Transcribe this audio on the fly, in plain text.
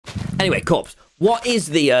Anyway, Corpse, what is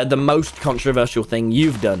the most controversial thing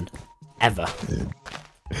you've done ever?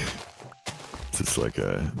 It's just like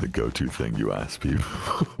the go-to thing you ask people.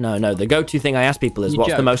 No, the go-to thing I ask people is,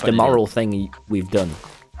 what's the most immoral thing we've done?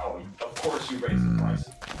 Oh, of course you raised the price.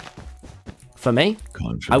 For me,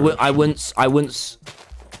 I once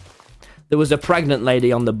there was a pregnant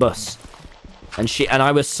lady on the bus, and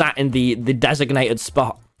I was sat in the designated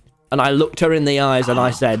spot, and I looked her in the eyes and I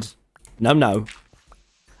said, no.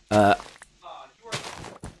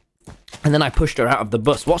 And then I pushed her out of the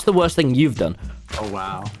bus. What's the worst thing you've done? Oh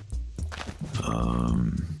wow.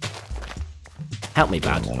 Help me,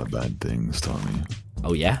 Bad. A lot of bad things, Tommy.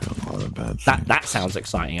 Oh yeah. A lot of bad things. That sounds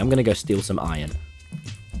exciting. I'm gonna go steal some iron.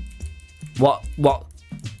 What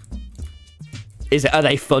is it? Are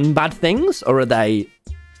they fun bad things, or are they?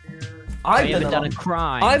 I've done a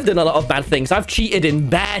crime. I've done a lot of bad things. I've cheated in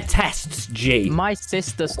bear tests, G. My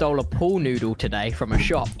sister stole a pool noodle today from a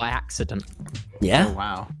shop by accident. Yeah? Oh,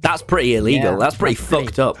 wow. That's pretty illegal. Yeah, that's pretty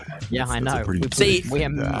fucked up. Yeah, I know. See,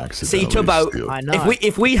 Tubbo,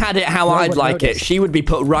 if we had it how No one I'd would like notice. it, she would be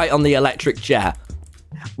put right on the electric chair.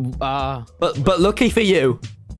 But lucky for you,